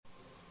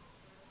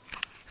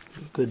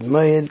Good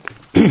Moed.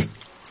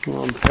 We're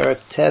on Parak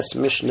Tes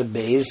Mishnah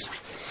Beis,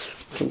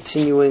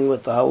 continuing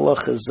with the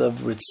halachas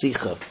of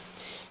Ritzicha.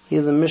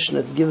 Here the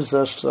Mishnah gives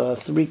us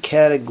three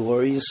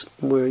categories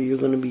where you're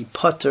going to be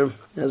pater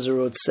as a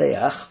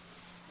Rotzeach.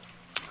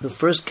 The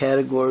first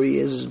category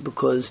is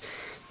because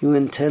you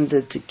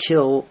intended to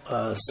kill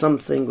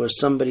something or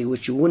somebody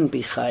which you wouldn't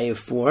be chayiv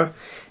for,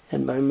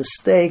 and by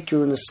mistake you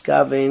were in a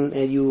skavein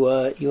and you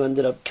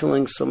ended up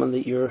killing someone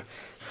that you're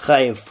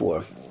chayiv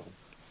for.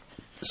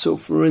 So,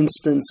 for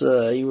instance,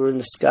 you were in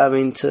the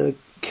skavein to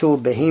kill a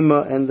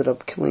behema, ended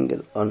up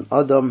killing an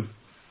adam.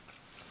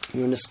 You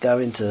were in the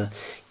skavein to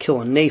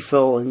kill a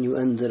nefel, and you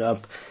ended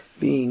up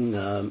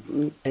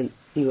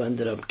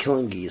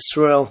killing a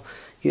Yisrael.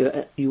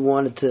 You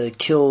wanted to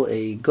kill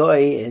a guy,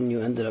 and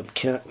you ended up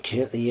killing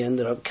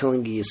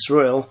a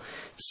Yisrael.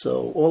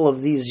 So, all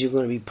of these you're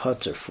going to be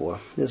pater for.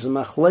 There's a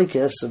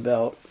machlekes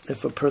about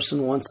if a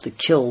person wants to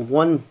kill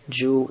one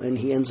Jew and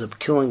he ends up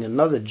killing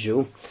another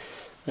Jew.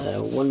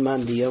 One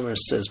man the Yomer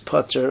says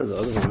pater, the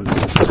other one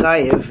says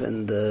chayiv,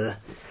 and the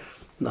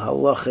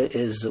halacha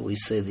is that we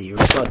say that you're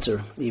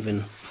pater,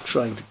 even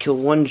trying to kill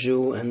one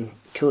Jew and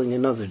killing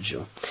another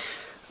Jew.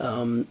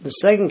 The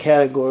second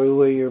category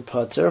where you're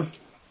pater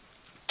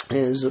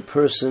is a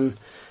person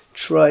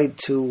tried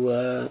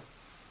to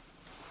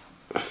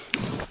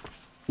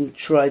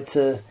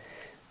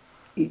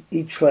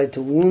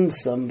wound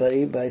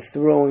somebody by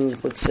throwing,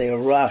 let's say, a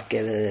rock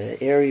at an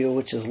area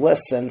which is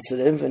less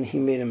sensitive, and he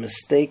made a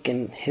mistake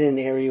and hit an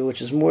area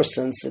which is more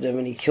sensitive,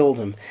 and he killed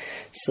him.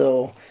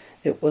 So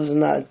it was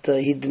not.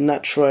 He did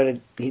not try to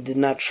do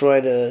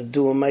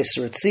a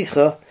meiser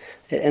etzicha.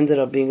 It ended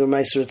up being a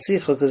meiser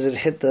etzicha because it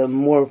hit the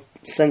more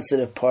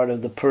sensitive part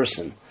of the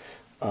person,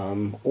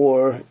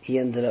 or he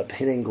ended up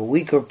hitting a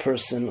weaker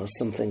person or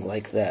something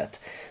like that.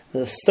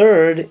 The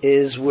third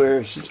is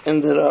where he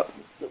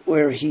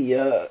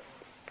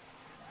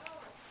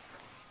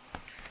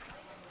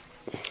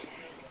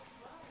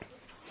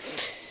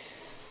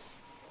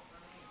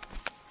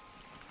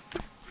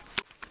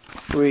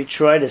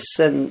tried to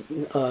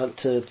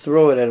to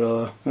throw it at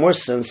a more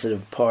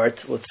sensitive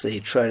part. Let's say he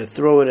tried to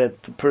throw it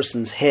at the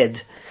person's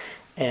head,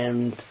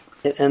 and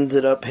it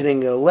ended up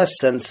hitting a less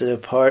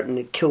sensitive part, and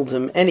it killed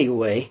him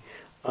anyway.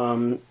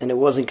 And it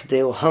wasn't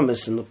Kedei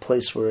Lahamis in the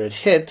place where it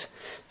hit,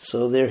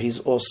 so there he's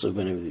also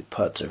going to be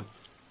pater.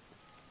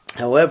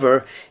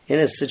 However, in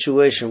a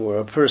situation where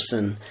a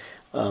person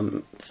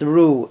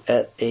threw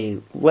at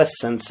a less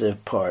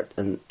sensitive part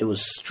and it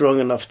was strong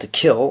enough to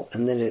kill,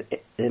 and then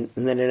it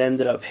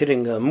ended up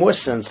hitting a more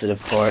sensitive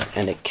part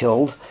and it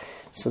killed,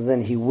 so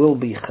then he will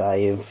be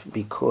chayiv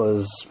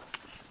because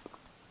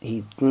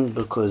he did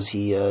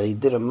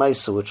a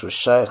ma'isa which was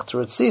shaykh to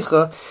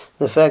Ritzicha.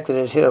 The fact that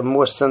it hit a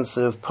more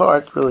sensitive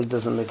part really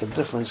doesn't make a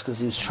difference because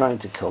he was trying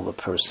to kill the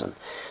person.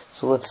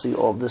 So let's see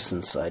all this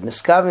inside.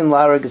 Niskavin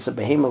larag is a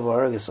behema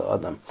varag is a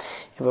adam.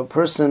 If a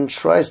person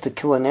tries to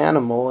kill an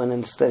animal and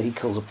instead he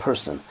kills a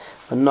person,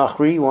 a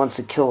nachri wants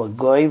to kill a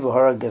goy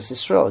v'harag is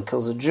Israel, he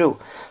kills a Jew.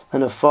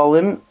 And a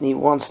falim, he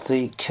wants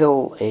to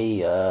kill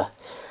a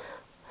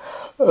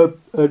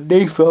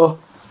nefel,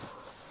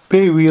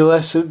 baby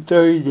less than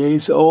 30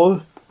 days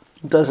old,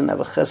 doesn't have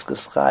a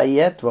cheskes chai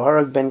yet,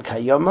 v'harag ben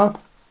kayama,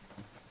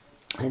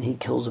 and he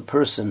kills a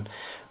person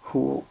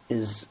who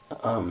is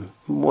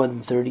more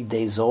than 30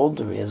 days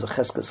old, or he has a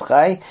cheskes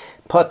chai,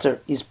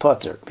 pater, he's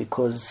pater,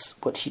 because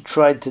what he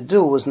tried to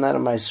do was not a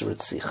meiser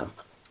etzicha.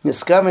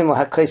 Niskavin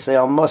lahakaisei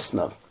al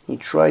mosnav, he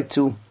tried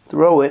to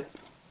throw it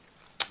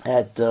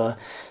at a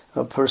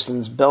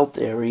person's belt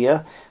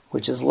area,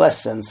 which is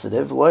less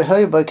sensitive. Lo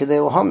hayu by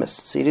kedei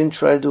lahamis, so he didn't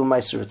try to do a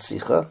meiser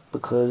etzicha,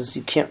 because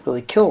you can't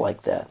really kill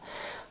like that.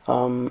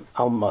 Al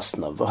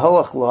mosnav,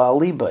 v'halach lo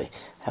alibay.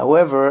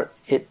 However,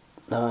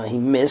 he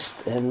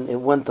missed, and it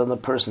went on the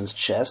person's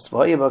chest.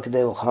 Why?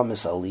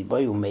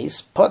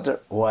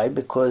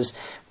 Because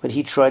what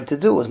he tried to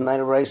do was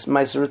not a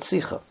meiser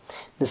etzicha.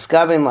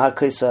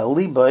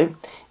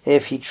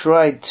 If he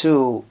tried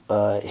to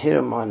hit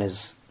him on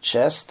his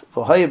chest,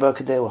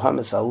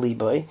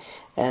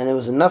 and it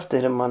was enough to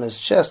hit him on his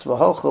chest,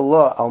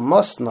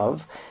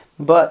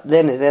 but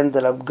then it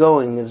ended up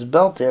going in his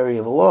belt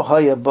area,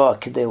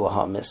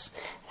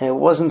 and it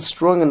wasn't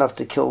strong enough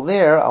to kill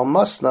there, al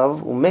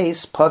masnav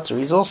umeis pater,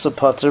 he's also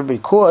pater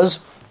because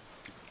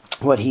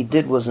what he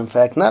did was in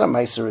fact not a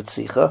meiser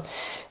etzicha,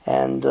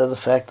 and the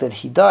fact that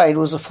he died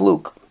was a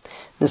fluke.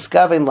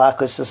 Niskaven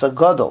lakos is a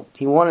gadol,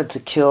 he wanted to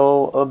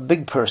kill a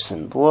big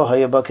person, v'lo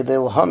hayaba kedei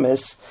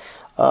lahamis,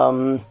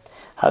 hagadol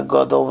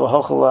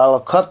v'hochel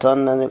ala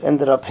katan, and it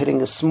ended up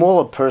hitting a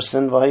smaller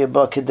person,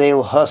 v'hayaba kedei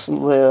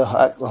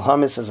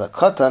lahamis as a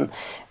katan,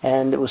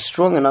 and it was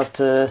strong enough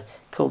to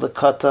kill the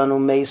katan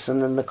umeis,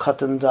 and then the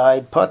katan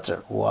died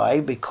pater. Why?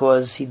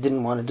 Because he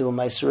didn't want to do a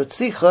meiser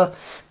etzicha,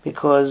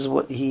 because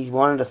what he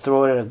wanted to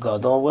throw it at a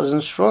gadol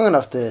wasn't strong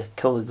enough to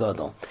kill the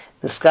gadol.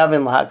 The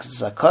skavin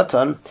lahakis a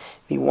katan,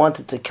 he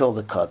wanted to kill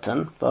the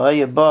katan.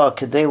 V'hayaba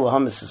kedei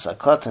lahamis is a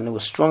katan, it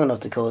was strong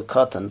enough to kill the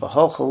katan.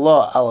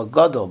 V'holchala ala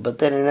gadol, but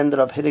then it ended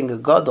up hitting a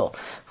gadol.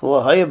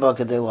 V'hayaba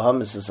kedei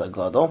lahamis is a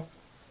gadol.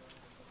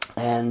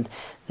 and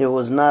there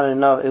was not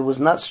enough. It was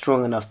not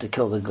strong enough to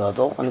kill the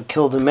gadol, and it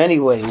killed him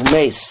anyway.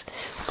 Umeis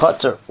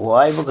Potter.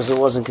 Why? Because it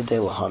wasn't kedei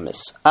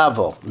lahamis.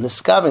 Avol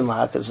niskavin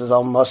lahakas is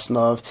al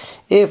masnav.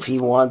 If he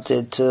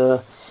wanted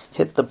to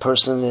hit the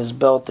person in his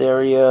belt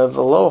area,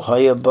 v'lo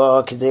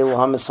hayaba kedei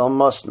lahamis al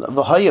masnav.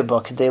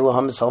 V'hayaba kedei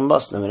lahamis al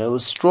masnav, and it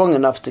was strong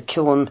enough to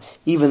kill him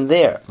even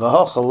there.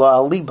 V'hachala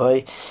al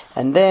libay,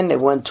 and then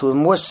it went to a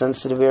more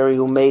sensitive area.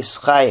 Umeis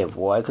chayev.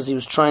 Why? Because he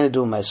was trying to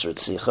do meiser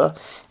tzicha.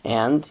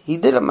 And he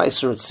did a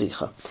meiser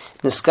tzicha.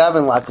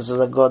 Niskaven lakas is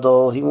a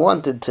gadol. He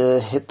wanted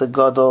to hit the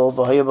gadol.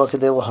 V'hayaba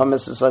kedei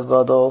lahamis is a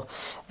gadol,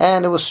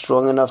 and it was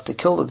strong enough to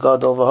kill the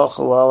gadol.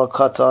 V'hachala al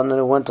katan, and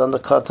it went on the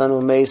katan.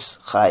 Umeis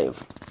chayev.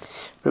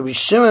 Rabbi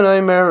Shimon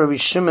Omer. Rabbi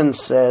Shimon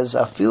says,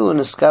 "Afilu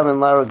niskaven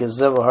lara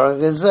gezeh v'hara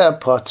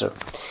gezeh potter."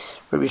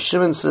 Rabbi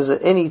Shimon says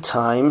at any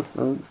time,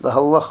 and the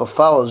halacha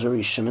follows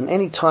Rabbi Shimon,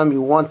 any time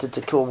you wanted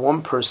to kill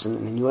one person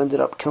and you ended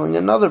up killing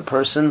another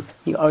person,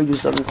 he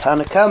argues on the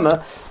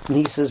Tanakama, and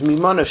he says,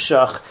 Mimana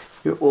Shach,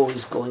 you're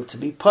always going to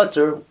be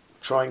putter,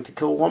 trying to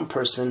kill one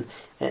person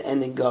and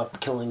ending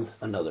up killing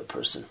another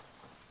person.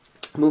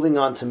 Moving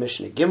on to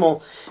Mishnah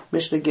Gimel.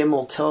 Mishnah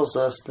Gimel tells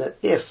us that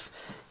if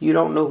you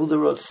don't know who the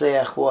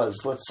Rotseach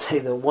was, let's say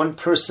that one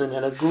person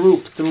in a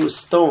group threw a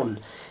stone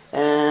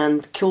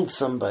and killed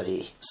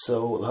somebody,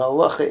 so the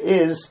halacha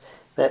is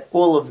that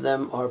all of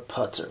them are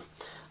putter.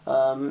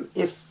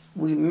 If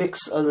we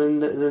mix, then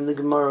the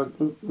Gemara,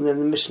 then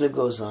the Mishnah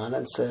goes on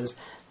and says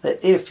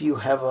that if you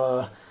have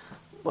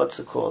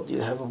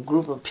you have a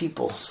group of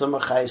people, some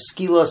are chayiv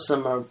skila,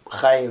 some are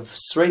chayiv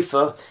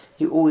sreifa,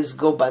 you always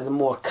go by the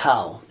more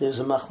kal. There's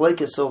a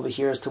machlekes over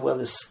here as to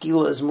whether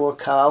skila is more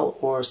kal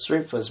or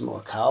sreifa is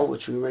more kal,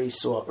 which we already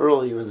saw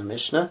earlier in the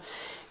Mishnah.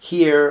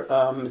 Here,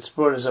 it's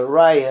brought as a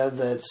raya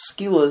that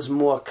skila is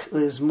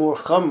more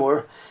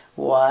chamor.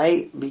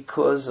 Why?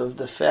 Because of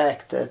the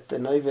fact that the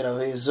Noived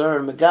Avodah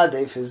Zarah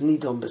Megadef is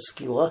nidon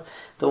beskila.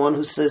 The one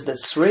who says that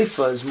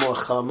sreifa is more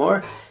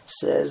chamor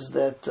says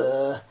that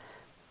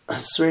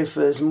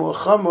sreifa is more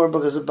chamor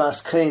because a bas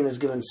kain is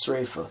given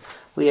sreifa.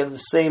 We have the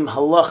same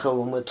halacha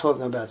when we're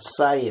talking about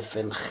sayif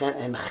and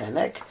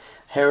chenek,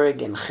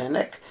 hereg and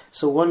chenek.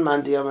 So one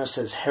man Diyamar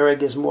says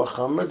hereg is more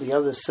chamer, the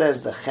other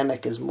says the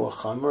chenek is more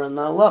chamer, and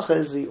the halacha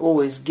is you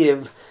always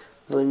give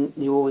the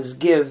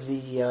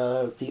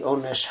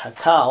onesh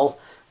hakal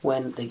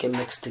when they get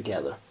mixed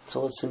together.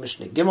 So let's see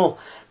Mishnah Gimel.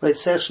 Right,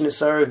 Serch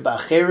Nisariv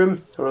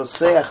Ba'cherim,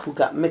 Rotseach who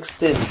got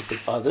mixed in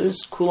with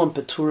others, Kulam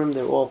Peturim,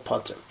 they're all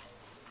pater.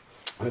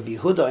 Rabbi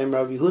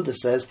Yehuda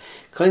says,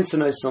 Kain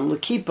Sanoi Som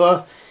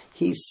L'Kipa,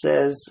 he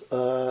says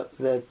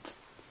that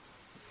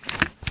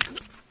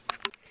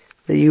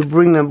you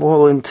bring them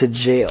all into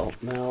jail.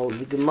 Now,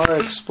 the Gemara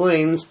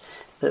explains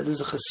that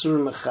there's a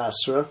chasur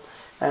mechasra,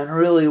 and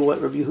really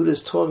what Rabbi Yehuda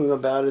is talking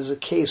about is a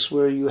case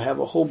where you have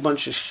a whole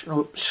bunch of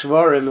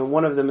shvarim, and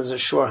one of them is a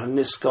shor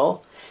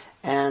haniskal,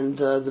 and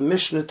the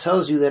Mishnah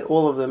tells you that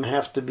all of them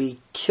have to be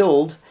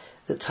killed.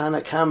 The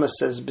Tanakama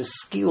says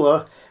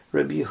beskila.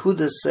 Rabbi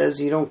Yehuda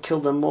says you don't kill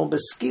them all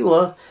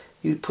beskila,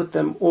 you put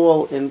them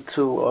all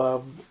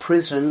into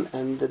prison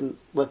and then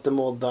let them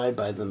all die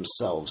by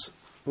themselves.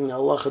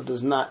 Allah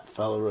does not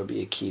follow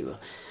Rabbi Akiva.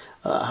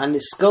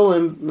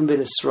 Haniskolim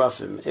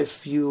b'nisrafim.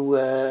 If you,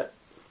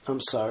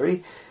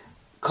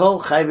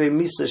 kol chayvei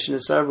misa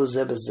shnisarvu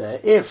zeh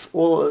b'zeh. If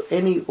all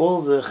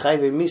the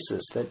chayvei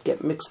misas that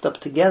get mixed up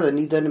together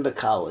nidanim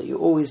b'kala, you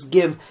always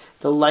give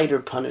the lighter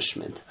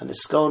punishment.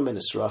 Haniskolim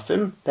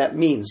b'nisrafim. That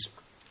means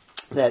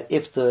that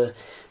if the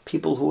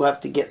people who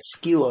have to get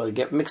skila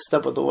get mixed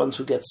up with the ones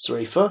who get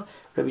sreifa,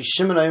 Rabbi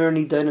Shimon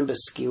Ayurni Dainim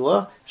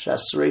Beskila,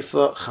 Shas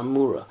Sreifa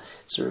Chamura.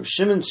 So Rabbi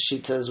Shimon's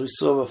shita, as we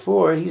saw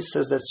before, he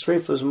says that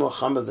Sreifa is more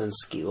chamur than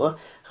Skila.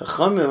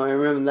 Chachamim, I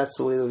remember that's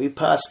the way that we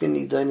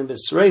paskin, Dainim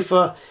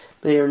Besreifa,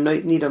 they are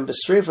Nidam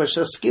Besreifa,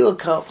 Shas Skila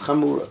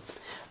Chamura.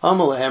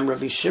 Amalahem,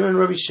 Rabbi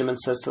Shimon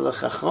says to the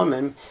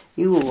Chachamim,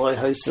 Iluloi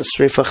Haisa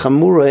Sreifa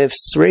Chamura, if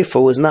Sreifa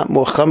was not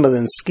more chamur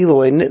than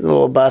Skila,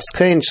 Nitnul Bas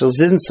Kain Shal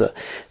Zinsa.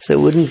 So it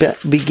wouldn't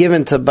be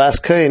given to Bas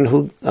Kain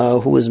who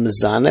is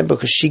Mizaneh,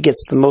 because she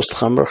gets the most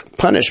chamur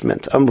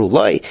punishment.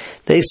 Amrulai.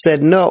 They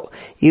said no.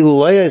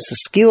 Iluloi Haisa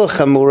Skila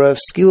Chamura, if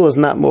Skila was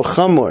not more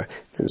chamur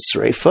than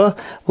Sreifa,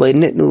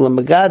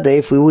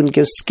 if we wouldn't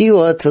give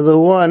skila to the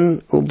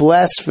one who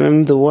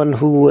blasphemed, the one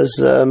who was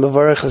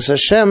Mavarech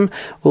Hashem,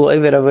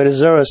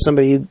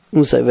 somebody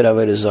who's Eved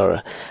Avodah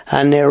Zarah.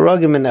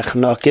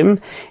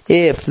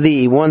 If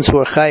the ones who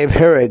are chayiv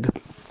hereg,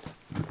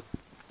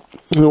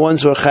 the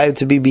ones who are chayiv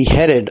to be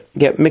beheaded,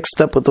 get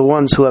mixed up with the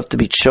ones who have to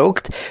be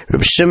choked,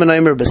 Reb Shimon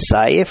Omer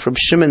B'Sayif, Reb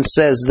Shimon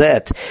says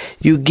that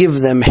you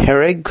give them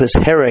hereg, because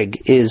hereg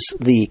is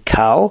the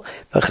kal,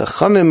 and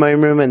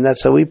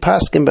that's how we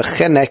paskin, but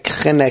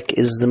chenek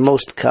is the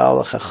most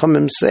kal. The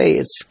Chachamim say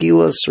it's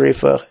skila,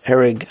 sreifa,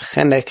 hereg,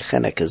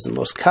 chenek is the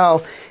most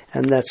kal,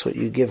 and that's what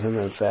you give him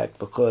in fact,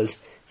 because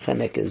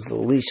chenek is the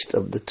least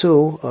of the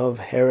two, of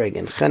hereg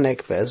and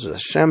chenek. Be'ezras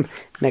Hashem,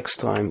 next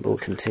time we'll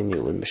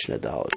continue with Mishnah Dalet.